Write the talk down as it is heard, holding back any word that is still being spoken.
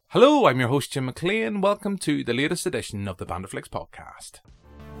Hello, I'm your host Jim McLean. Welcome to the latest edition of the Bandaflix podcast.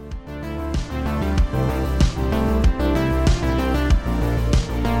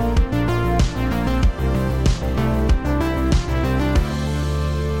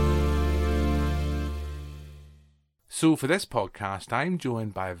 So for this podcast, I'm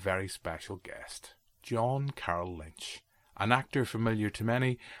joined by a very special guest, John Carrol Lynch. An actor familiar to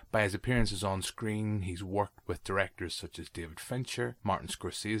many by his appearances on screen. He's worked with directors such as David Fincher, Martin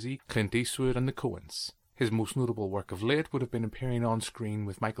Scorsese, Clint Eastwood and the Coens. His most notable work of late would have been appearing on screen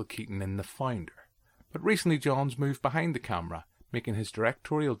with Michael Keaton in The Founder. But recently John's moved behind the camera, making his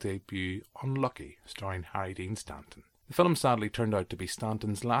directorial debut on Lucky, starring Harry Dean Stanton. The film sadly turned out to be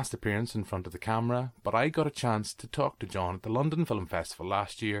Stanton's last appearance in front of the camera, but I got a chance to talk to John at the London Film Festival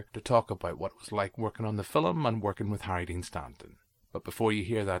last year to talk about what it was like working on the film and working with Harry Dean Stanton. But before you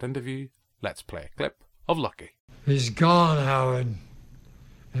hear that interview, let's play a clip of Lucky. He's gone, Howard,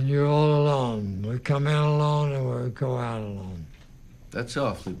 and you're all alone. We come in alone and we go out alone. That's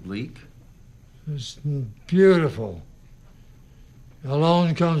awfully bleak. It's beautiful.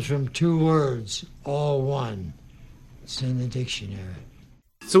 Alone comes from two words, all one. It's in the dictionary.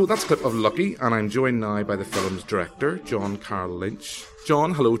 So that's a clip of Lucky, and I'm joined now by the film's director, John Carrol Lynch.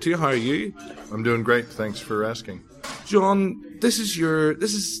 John, hello to you, how are you? I'm doing great, thanks for asking. John, this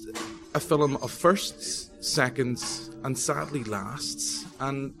is a film of firsts, seconds, and sadly lasts.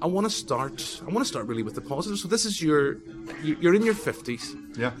 And I want to start really with the positive. So this is you're in your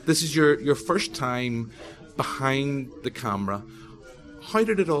 50s. Yeah. This is your first time behind the camera. How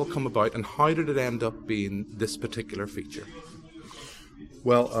did it all come about, and how did it end up being this particular feature?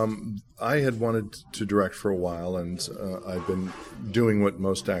 Well, I had wanted to direct for a while, and I've been doing what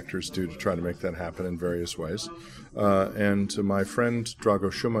most actors do to try to make that happen in various ways. And my friend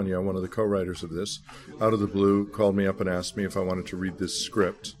Drago Shumania, one of the co-writers of this, out of the blue, called me up and asked me if I wanted to read this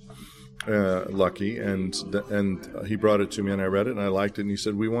script, Lucky, and he brought it to me, and I read it, and I liked it, and he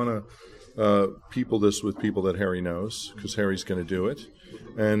said, we want to people this with people that Harry knows, because Harry's going to do it.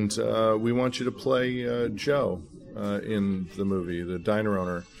 And we want you to play Joe in the movie, the diner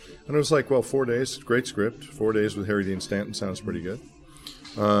owner. And it was like, well, 4 days, great script. 4 days with Harry Dean Stanton sounds pretty good.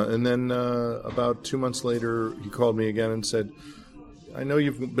 And then about 2 months later, he called me again and said, I know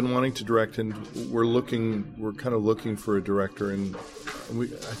you've been wanting to direct, and we're kind of looking for a director, and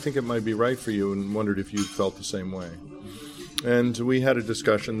I think it might be right for you, and wondered if you felt the same way. And we had a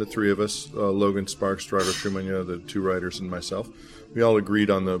discussion, the three of us, Logan Sparks, Drago Shumania, the two writers, and myself. We all agreed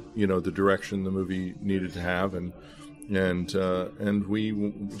on the direction the movie needed to have, and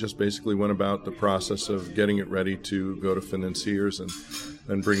we just basically went about the process of getting it ready to go to financiers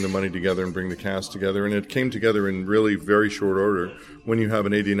and bring the money together and bring the cast together. And it came together in really very short order. When you have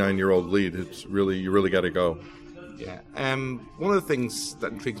an 89-year-old lead, you really got to go. Yeah. One of the things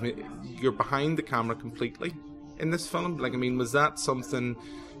that intrigues me, you're behind the camera completely in this film. Was that something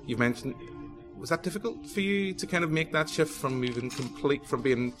you've mentioned? Was that difficult for you to kind of make that shift from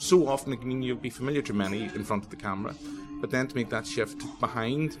being so often, you'll be familiar to many in front of the camera, but then to make that shift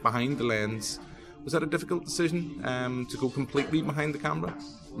behind the lens? Was that a difficult decision to go completely behind the camera?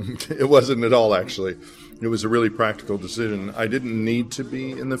 It wasn't at all, actually. It was a really practical decision. I didn't need to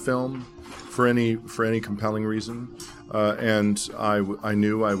be in the film for any compelling reason, and I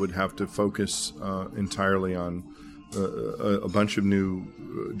knew I would have to focus entirely on a bunch of new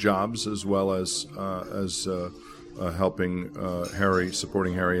jobs, as well as helping Harry,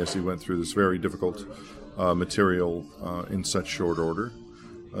 supporting Harry as he went through this very difficult material in such short order.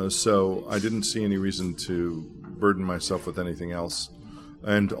 So I didn't see any reason to burden myself with anything else.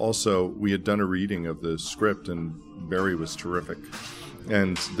 And also, we had done a reading of the script, and Barry was terrific,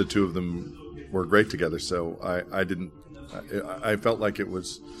 and the two of them were great together. So I felt like it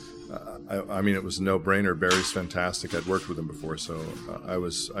was. It was a no-brainer. Barry's fantastic. I'd worked with him before, so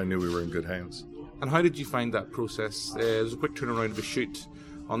I knew we were in good hands. And how did you find that process? It was a quick turnaround of a shoot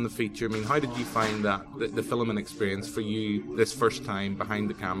on the feature. How did you find that, the filming experience for you this first time behind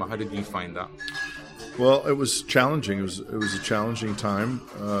the camera? How did you find that? Well, it was challenging. It was a challenging time,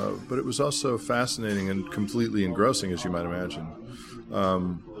 but it was also fascinating and completely engrossing, as you might imagine.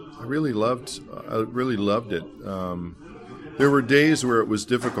 I really loved it. There were days where it was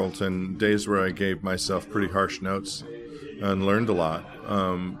difficult, and days where I gave myself pretty harsh notes and learned a lot.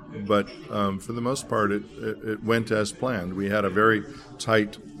 But for the most part, it went as planned. We had a very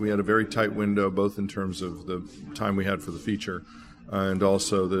tight window, both in terms of the time we had for the feature, and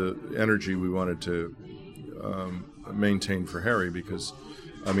also the energy we wanted to maintain for Harry. Because,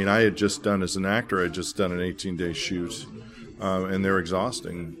 I had just done, as an actor, an 18-day shoot. And they're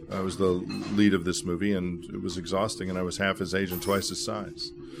exhausting. I was the lead of this movie, and it was exhausting, and I was half his age and twice his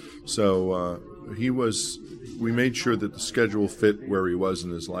size. So we made sure that the schedule fit where he was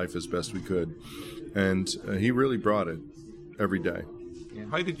in his life as best we could. And he really brought it every day. Yeah.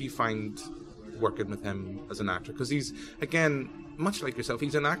 How did you find working with him as an actor? Because he's, again, much like yourself,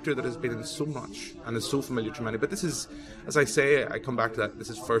 he's an actor that has been in so much and is so familiar to many. But this is, as I say, I come back to that, this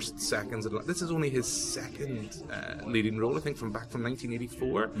is first, seconds. This is only his second leading role, I think, from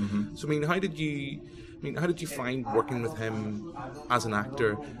 1984. Mm-hmm. So, how did you find working with him as an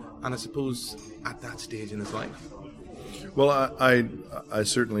actor, and I suppose at that stage in his life? Well, I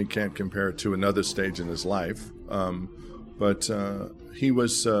certainly can't compare it to another stage in his life, but he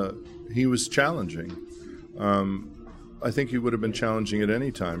was challenging. I think he would have been challenging at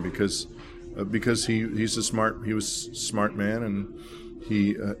any time because he was a smart man, and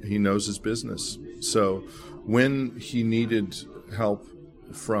he knows his business. So when he needed help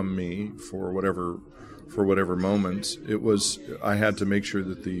from me for whatever moment, I had to make sure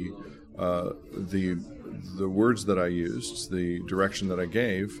that the words that I used, the direction that I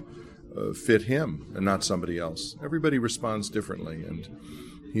gave, fit him and not somebody else. Everybody responds differently, and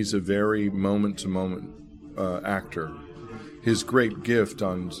he's a very moment-to-moment actor. His great gift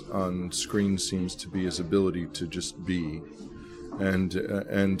on screen seems to be his ability to just be,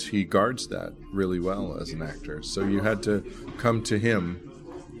 and he guards that really well as an actor. So you had to come to him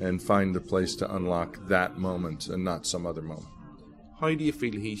and find the place to unlock that moment and not some other moment. How do you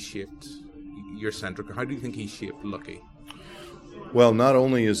feel he shaped your centric? How do you think he shaped Lucky? Well, not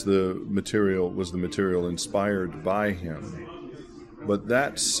only was the material inspired by him, but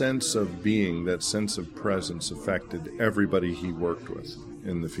that sense of being, that sense of presence affected everybody he worked with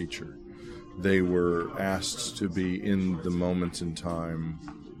in the feature. They were asked to be in the moment in time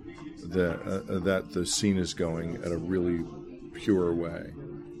that the scene is going at a really pure way.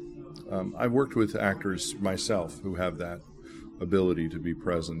 I've worked with actors myself who have that ability to be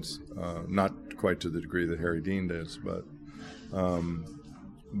present, not quite to the degree that Harry Dean does, but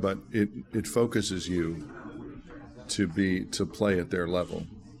it focuses you to play at their level,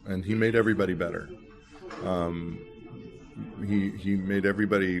 and he made everybody better. He made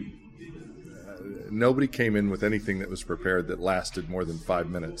everybody. Nobody came in with anything that was prepared that lasted more than 5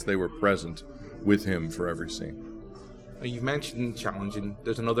 minutes. They were present with him for every scene. You mentioned challenging.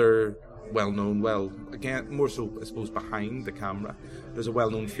 There's another well-known, again, more so, I suppose, behind the camera. There's a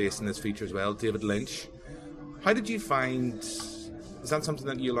well-known face in this feature as well, David Lynch. How did you find, is that something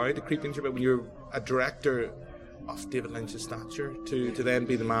that you allowed to creep into when you're a director of David Lynch's stature to then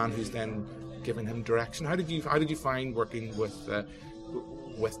be the man who's then giving him direction? How did you find working with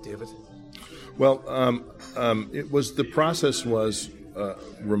David? Well, the process was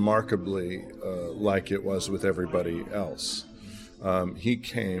remarkably like it was with everybody else. He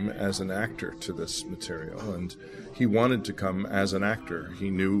came as an actor to this material, and he wanted to come as an actor. He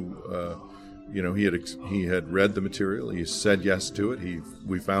knew, he had read the material. He said yes to it.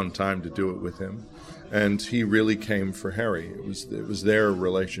 We found time to do it with him, and he really came for Harry. It was their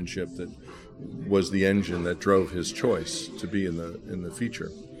relationship that was the engine that drove his choice to be in the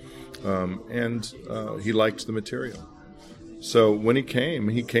feature, and he liked the material. So when he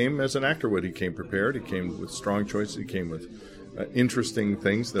came as an actor would. He came prepared. He came with strong choices. He came with interesting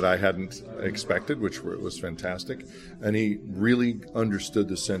things that I hadn't expected, which was fantastic. And he really understood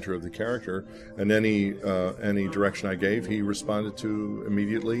the center of the character. And any direction I gave, he responded to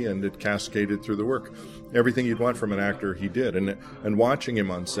immediately, and it cascaded through the work. Everything you'd want from an actor, he did. And watching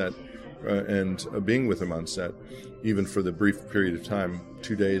him on set and being with him on set, even for the brief period of time,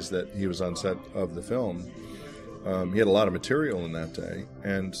 2 days that he was on set of the film, he had a lot of material in that day,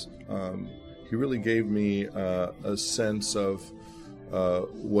 and he really gave me a sense of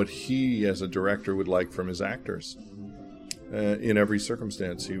what he, as a director, would like from his actors. In every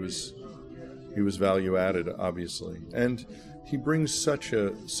circumstance, he was value added, obviously, and he brings such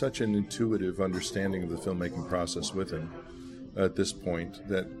an intuitive understanding of the filmmaking process with him at this point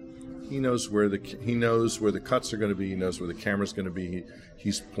that he knows where the cuts are going to be. He knows where the camera's going to be.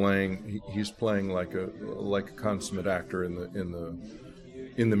 He's playing like a consummate actor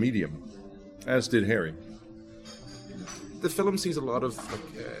in the medium, as did Harry. The film sees a lot of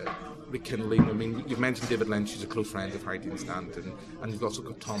rekindling. I mean, you've mentioned David Lynch, who's a close friend of Harry Dean Stanton, and you've also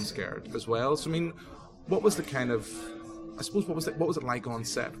got Tom Skerritt as well. So, I mean, what was the kind of, I suppose, what was it like on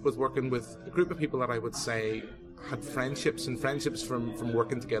set with working with a group of people that I would say had friendships from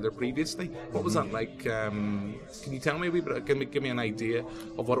working together previously? What was that like? Can you tell me a wee bit? Give me an idea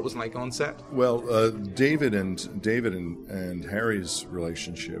of what it was like on set? Well, David and Harry's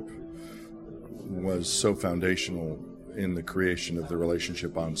relationship was so foundational in the creation of the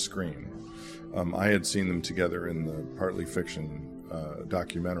relationship on screen. I had seen them together in the partly fiction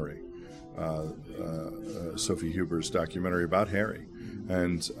documentary, Sophie Huber's documentary about Harry.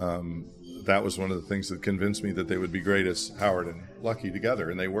 And that was one of the things that convinced me that they would be great as Howard and Lucky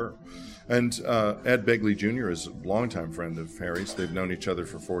together, and they were. And Ed Begley Jr. is a longtime friend of Harry's. They've known each other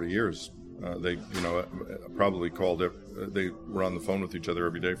for 40 years. They probably called it. They were on the phone with each other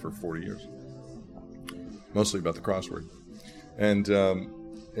every day for 40 years, mostly about the crossword. And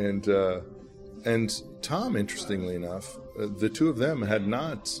Tom, interestingly enough, the two of them had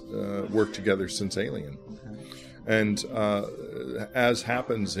not worked together since Alien. And as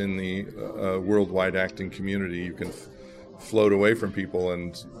happens in the worldwide acting community, you can float away from people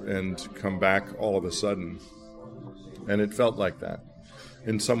and come back all of a sudden. And it felt like that.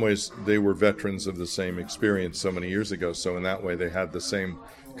 In some ways, they were veterans of the same experience so many years ago. So in that way, they had the same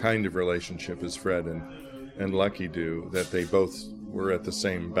kind of relationship as Fred and Lucky do, that they both were at the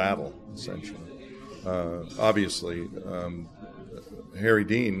same battle, essentially. Obviously, Harry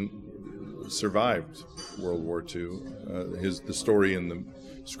Dean survived World War II. The story in the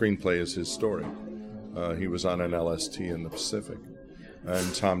screenplay is his story. He was on an LST in the Pacific,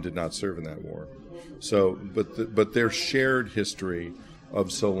 and Tom did not serve in that war. So, but their shared history of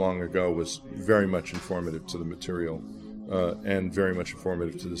so long ago was very much informative to the material, and very much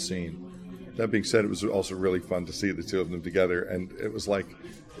informative to the scene. That being said, it was also really fun to see the two of them together, and it was like,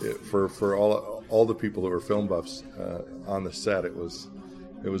 for all the people who were film buffs on the set, it was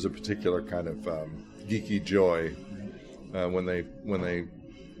a particular kind of geeky joy when they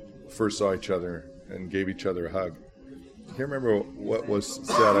first saw each other and gave each other a hug. I can't remember what was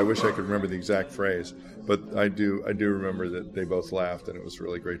said. I wish I could remember the exact phrase, but I do remember that they both laughed, and it was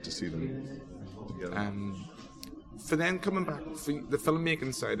really great to see them together. For then coming back, for the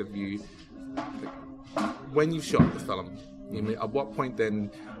filmmaking side of you, when you shot the film, at what point then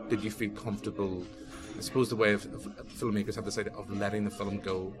did you feel comfortable? I suppose the way of filmmakers have decided of letting the film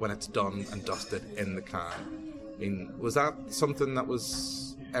go when it's done and dusted in the can. I mean, was that something that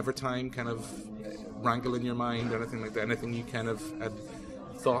was every time kind of rankle in your mind or anything like that? Anything you kind of had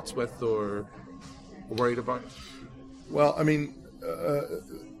thoughts with or worried about? Well, I mean,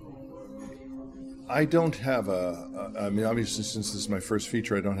 I don't have obviously since this is my first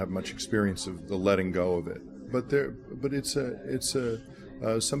feature, I don't have much experience of the letting go of it. But it's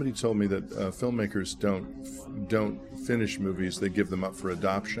somebody told me that filmmakers don't finish movies; they give them up for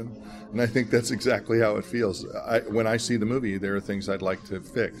adoption, and I think that's exactly how it feels. When I see the movie, there are things I'd like to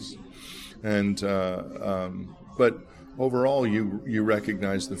fix, and but overall, you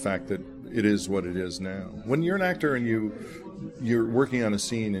recognize the fact that it is what it is now. When you're an actor and you're working on a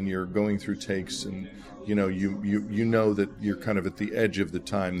scene and you're going through takes, and you know that you're kind of at the edge of the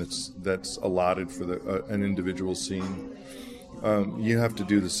time that's allotted for an individual scene. You have to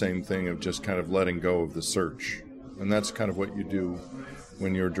do the same thing of just kind of letting go of the search. And that's kind of what you do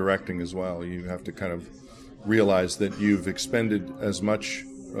when you're directing as well. You have to kind of realize that you've expended as much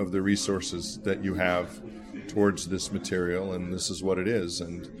of the resources that you have towards this material, and this is what it is,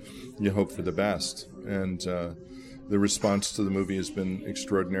 and you hope for the best. And the response to the movie has been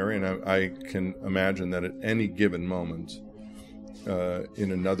extraordinary, and I can imagine that at any given moment,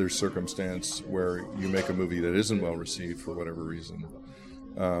 in another circumstance where you make a movie that isn't well received for whatever reason,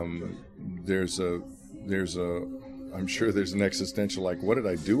 I'm sure there's an existential, like, what did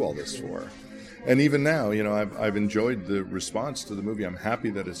I do all this for? And even now, I've enjoyed the response to the movie. I'm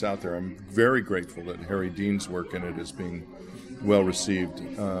happy that it's out there. I'm very grateful that Harry Dean's work in it is being well received,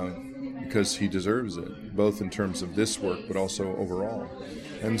 because he deserves it, both in terms of this work but also overall.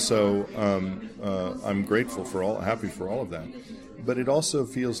 And so I'm grateful happy for all of that. But it also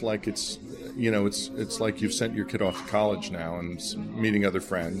feels like it's like you've sent your kid off to college now and meeting other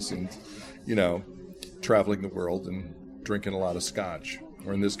friends and, traveling the world and drinking a lot of scotch,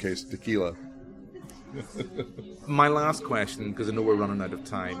 or in this case, tequila. My last question, because I know we're running out of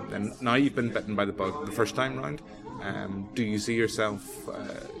time, and now you've been bitten by the bug the first time round, do you see yourself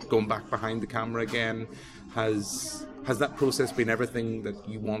going back behind the camera again? Has that process been everything that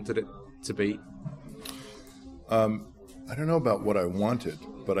you wanted it to be? I don't know about what I wanted,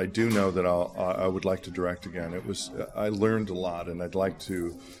 but I do know that I would like to direct again. I learned a lot, and I'd like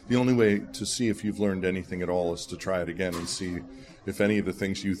to. The only way to see if you've learned anything at all is to try it again and see if any of the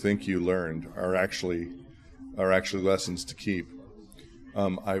things you think you learned are actually lessons to keep.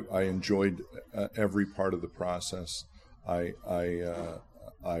 I enjoyed every part of the process. I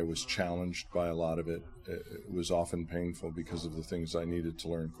was challenged by a lot of it. It was often painful because of the things I needed to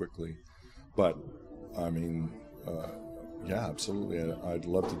learn quickly, but I mean. Yeah, absolutely. I'd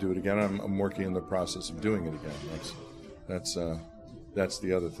love to do it again. I'm working in the process of doing it again. That's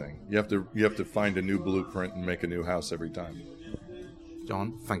the other thing. You have to find a new blueprint and make a new house every time.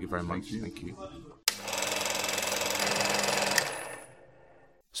 John, thank you very much. Thank you.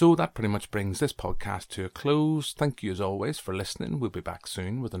 So that pretty much brings this podcast to a close. Thank you as always for listening. We'll be back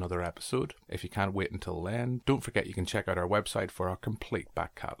soon with another episode. If you can't wait until then, don't forget you can check out our website for our complete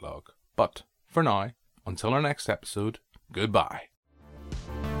back catalogue. But for now, until our next episode, goodbye.